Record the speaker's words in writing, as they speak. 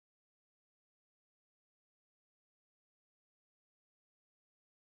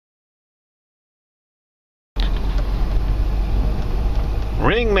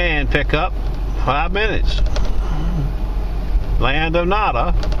Ringman pickup, 5 minutes. Land of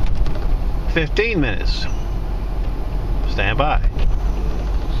Nada, 15 minutes. Stand by.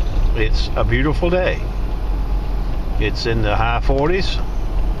 It's a beautiful day. It's in the high 40s.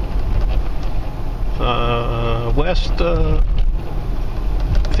 West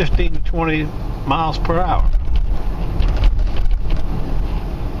 15 to 20 miles per hour.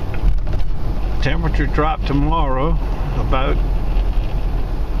 Temperature drop tomorrow about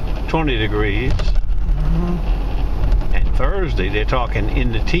 20 degrees. And Thursday they're talking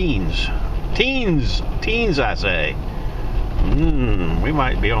in the teens. Teens I say. We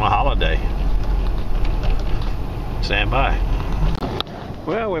might be on a holiday. Stand by.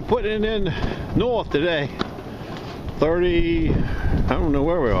 Well, we're putting it in north today. 30, I don't know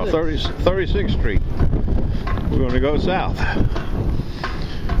where we are, 36th Street. We're going to go south.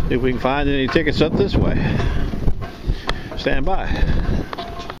 See if we can find any tickets up this way. Stand by.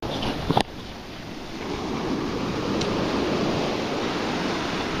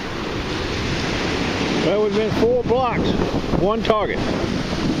 Well, we've been 4 blocks, 1 target.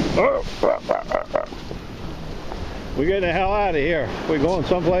 We're getting the hell out of here. We're going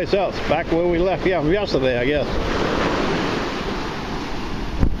someplace else, back where we left from yesterday, I guess.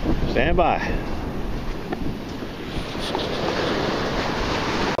 Stand by.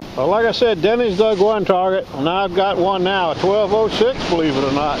 Well, like I said, Denny's dug 1 target, and I've got one now, a 1206, believe it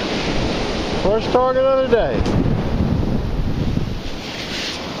or not. First target of the day.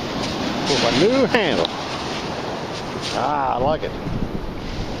 With a new handle. I like it.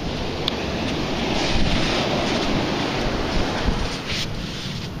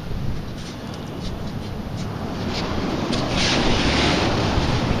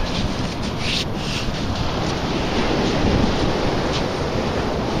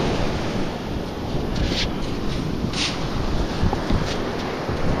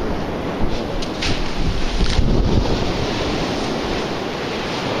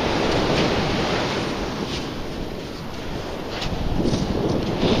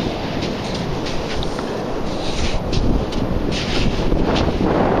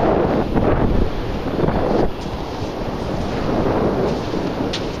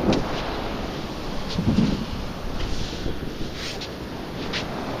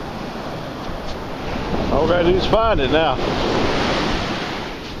 All we gotta do is find it now.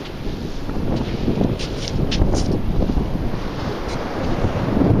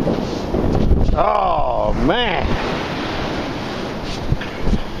 Oh man!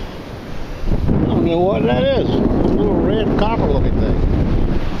 I don't know what that is. A little red copper looking thing.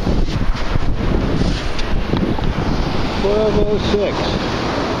 1206.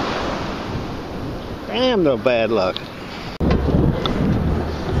 Damn, no bad luck.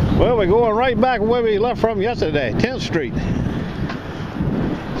 Well, we're going right back where we left from yesterday, 10th Street.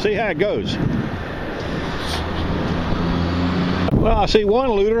 See how it goes. Well, I see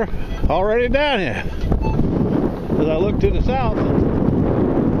one looter already down here. As I look to the south.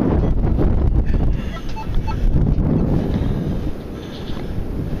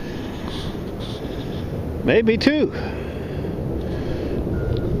 Maybe 2.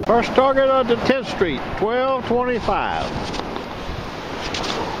 First target on the 10th Street, 1225.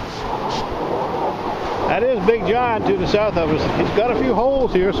 That is Big John to the south of us. He's got a few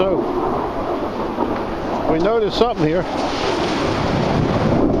holes here, so we noticed something here.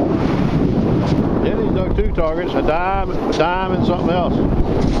 Then he's dug 2 targets, a dime, and something else.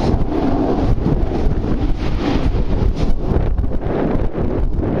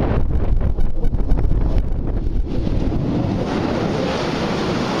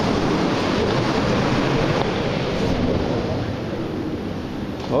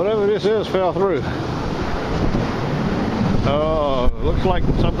 Whatever this is fell through. Oh, looks like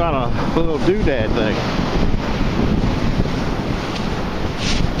some kind of little doodad thing.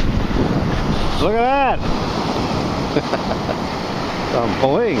 Look at that! Some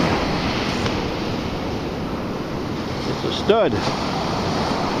bling. It's a stud.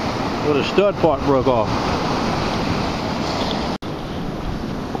 Where the stud part broke off.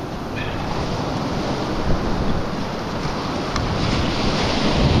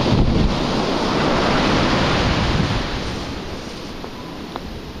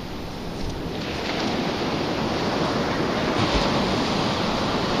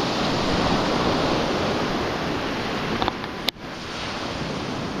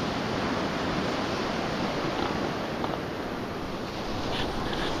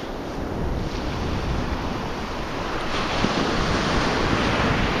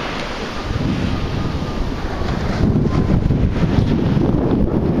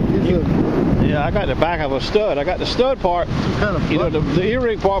 I got the back of a stud. I got the stud part, Kind of you know, the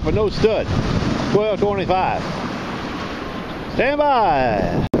earring part, but no stud. 1225. Stand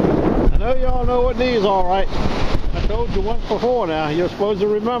by. I know y'all know what these are, right? I told you once before now. You're supposed to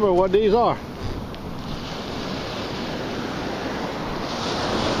remember what these are.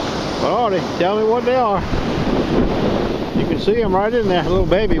 But Artie, tell me what they are. You can see them right in there, little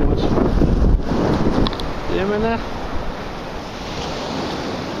baby ones. See them in there?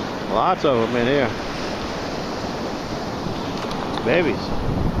 Lots of them in here. Babies.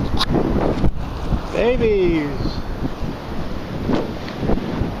 Babies.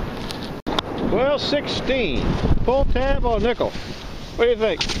 1216. Full tab or nickel? What do you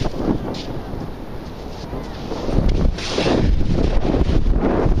think?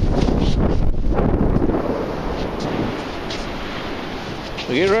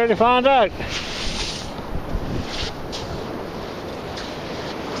 We get ready to find out.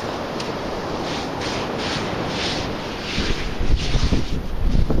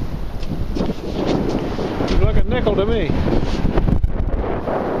 Looks like a nickel to me.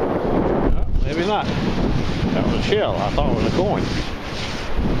 Oh, maybe not. That was a shell. I thought it was a coin.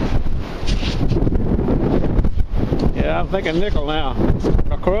 Yeah, I'm thinking nickel now.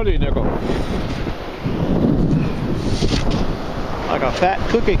 A cruddy nickel. Like a fat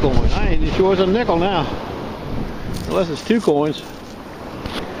cookie coin. I ain't sure it's a nickel now. Unless it's 2 coins.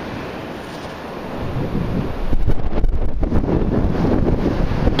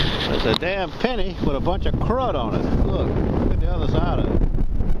 It's a damn penny with a bunch of crud on it. Look at the other side of it.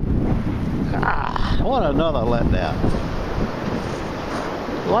 Ah, what another letdown.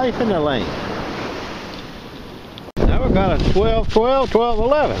 Life in the lane. Now we've got a 1212,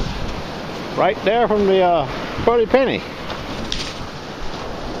 1211. Right there from the pretty penny.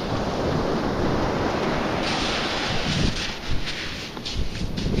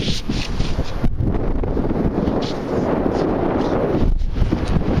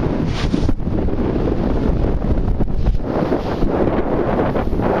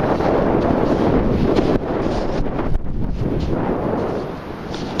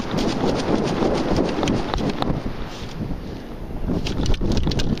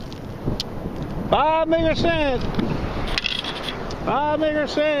 $5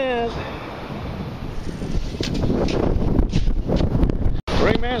 cents.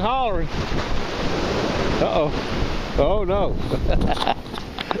 Ringman's hollering. Uh-oh. Oh no.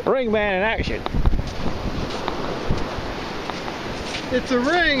 Ringman in action. It's a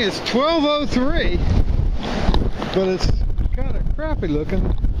ring. It's 1203, but it's kind of crappy looking.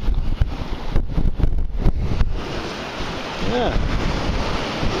 Yeah.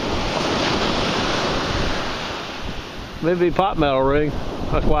 Maybe pot metal ring.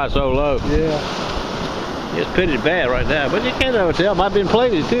 That's why it's so low. Yeah. It's pitted bad right now, but you can't ever tell. Might have been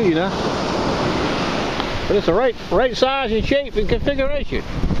plated too, you know. But it's the right size and shape and configuration.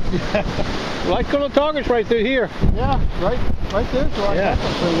 Like little targets right through here. Yeah, right there. So I got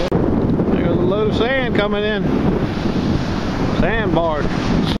them through there. There's a load of sand coming in. Sand barge.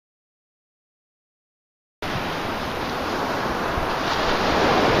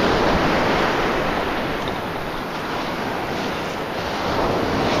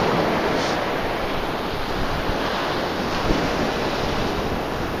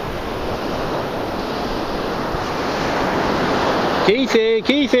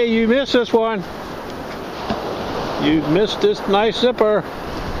 Keithy, you missed this one. You missed this nice zipper.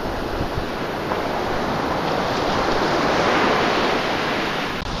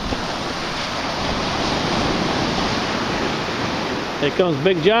 Here comes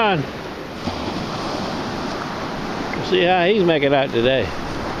Big John. Let's see how he's making out today.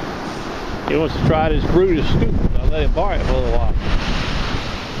 He wants to try this Brutus scoop. I'll let him borrow it for a little while.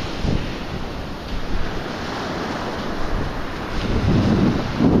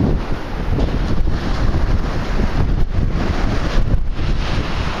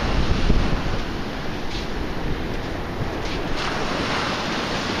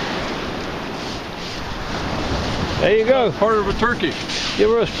 There you go. Part of a turkey.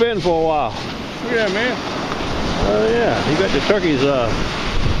 Give her a spin for a while. Look at that, man. Oh yeah, you got the turkey's something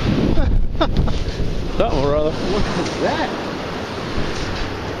or other. What is that?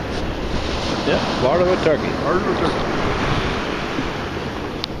 Yeah, part of a turkey. Part of a turkey.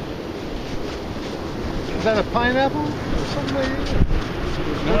 Is that a pineapple or something like that?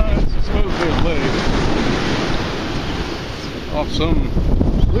 No, it's supposed to be a leg. Off some.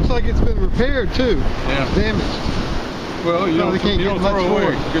 Looks like it's been repaired too. Yeah. Damaged. Well, you Probably don't, can't you get don't much throw for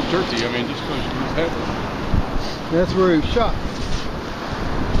away it. a good turkey. I mean, just because you have it. That's where he was shot.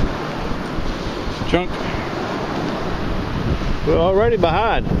 Chunk. We're already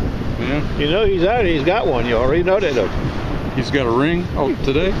behind. Yeah. You know he's out. He's got one. You already know that. Though. He's got a ring. Oh,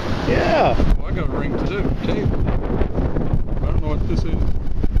 today? Yeah. Well, I got a ring too. Tape. I don't know what this is.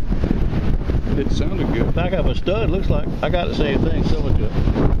 It sounded good. Back up a stud. Looks like I got the same thing. Silver to it.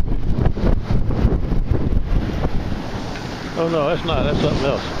 Oh no, that's not. That's something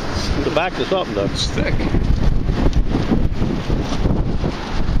else. The back to something though. It's thick.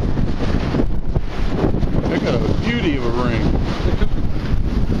 I got a beauty of a ring.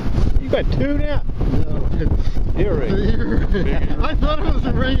 You got two now. No, it's Earring. the earring. I thought it was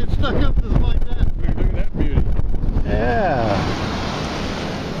a ring. It stuck up just like that. Look at that beauty. Yeah.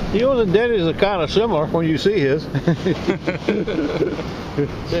 Yours and Denny's are kind of similar when you see his.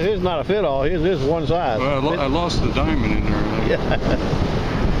 His not a fit all. His is one size. Well, I lost the diamond in there. Yeah.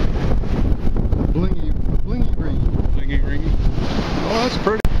 Blingy ring. Ringy, ringy. Oh, that's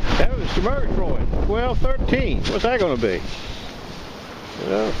pretty. That was Stavrscoop 1213. What's that going to be?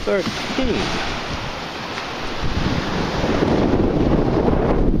 13.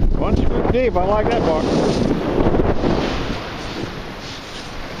 One scoop deep. I like that part.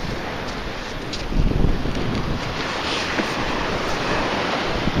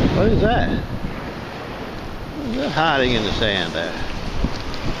 What is that? What is that hiding in the sand there?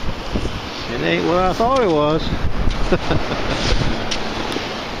 It ain't what I thought it was.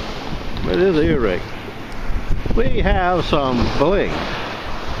 But it is an earring. We have some bling.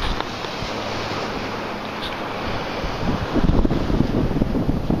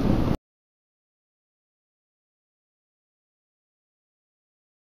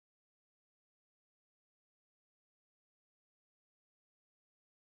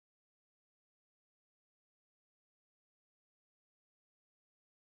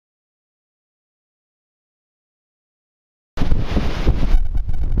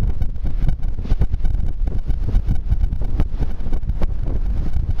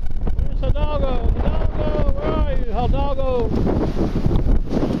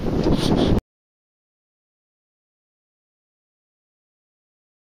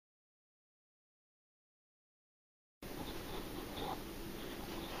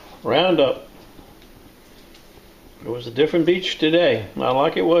 Roundup. It was a different beach today, not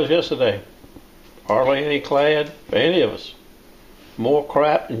like it was yesterday. Hardly any clad for any of us. More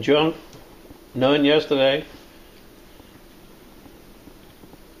crap and junk, none yesterday.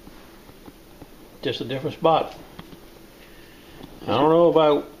 Just a different spot. I don't know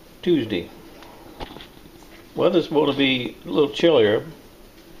about Tuesday. Weather's supposed to be a little chillier,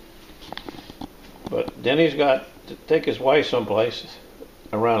 but Denny's got to take his wife someplace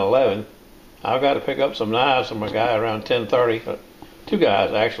around 11. I've got to pick up some knives from a guy around 10:30. Two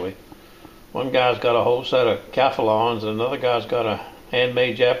guys actually. One guy's got a whole set of Calphalons, and another guy's got a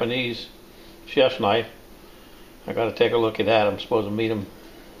handmade Japanese chef's knife. I got to take a look at that. I'm supposed to meet him.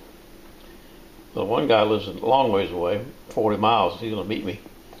 Well, one guy lives a long ways away, 40 miles. He's going to meet me.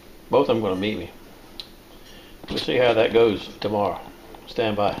 Both of them going to meet me. We'll see how that goes tomorrow.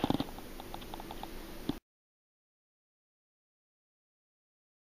 Stand by.